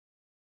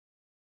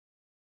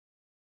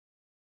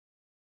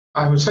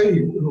I would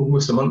say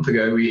almost a month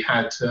ago we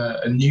had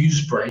a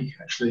news break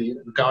actually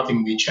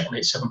regarding the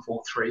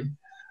CheckMate-743.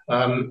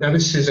 Now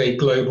this is a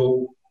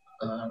global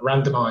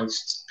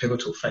randomized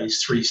pivotal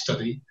phase 3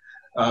 study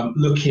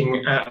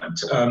looking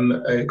at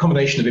a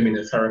combination of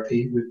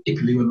immunotherapy with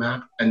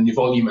Ipilimumab and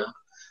Nivolumab,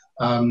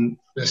 an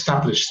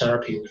established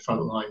therapy in the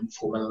front line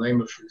for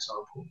melanoma, for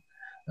example,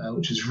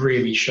 which has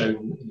really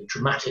shown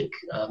dramatic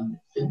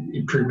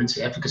improvements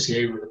in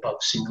efficacy over and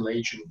above single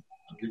agent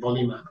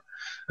Nivolumab.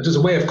 And as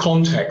a way of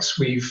context,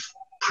 we've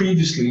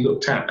previously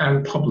looked at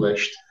and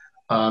published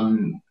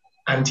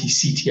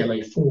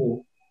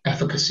anti-CTLA-4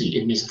 efficacy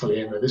in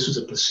mesothelioma. This was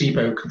a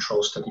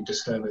placebo-controlled study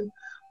determined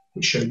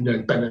which showed no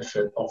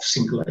benefit of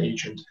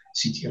single-agent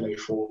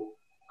CTLA-4,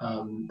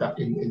 that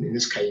in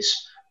this case,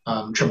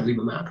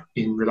 tremelimumab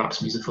in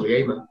relapsed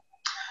mesothelioma.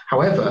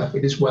 However,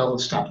 it is well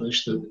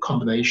established that the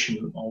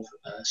combination of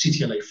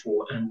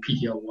CTLA-4 and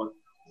PD-L1 or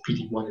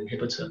PD-1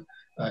 inhibitor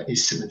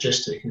is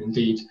synergistic, and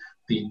indeed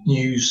the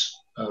news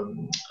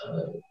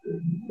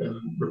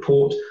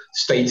report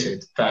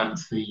stated that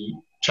the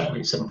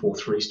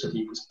CheckMate-743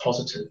 study was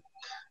positive.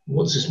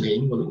 What does this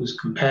mean? Well, it was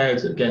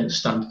compared against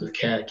standard of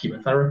care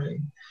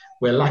chemotherapy.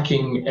 We're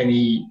lacking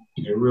any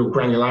real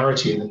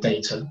granularity in the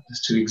data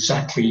as to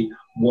exactly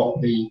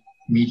what the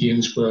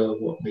medians were,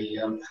 what the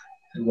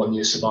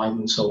 1-year survival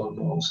and so on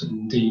was, and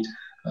indeed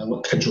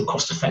what potential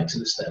cost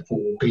effectiveness therefore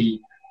will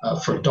be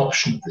for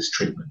adoption of this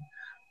treatment.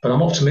 But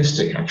I'm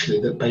optimistic actually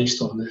that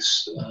based on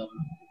this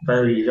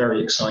very,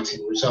 very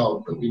exciting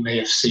result, that we may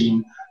have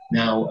seen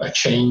now a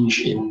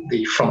change in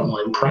the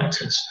frontline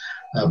practice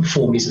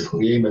for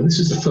mesothelioma. And this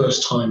is the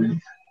first time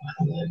in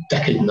a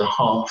decade and a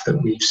half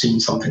that we've seen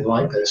something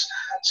like this.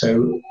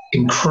 So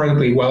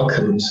incredibly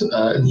welcomed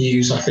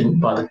news, I think,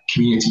 by the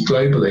community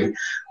globally.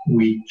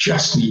 We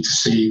just need to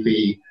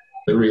see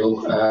the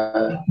real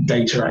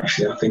data,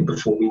 actually, I think,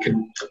 before we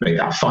can make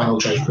that final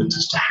judgment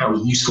as to how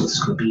useful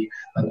this could be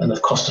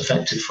and cost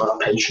effective for our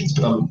patients.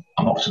 But I'm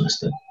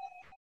optimistic.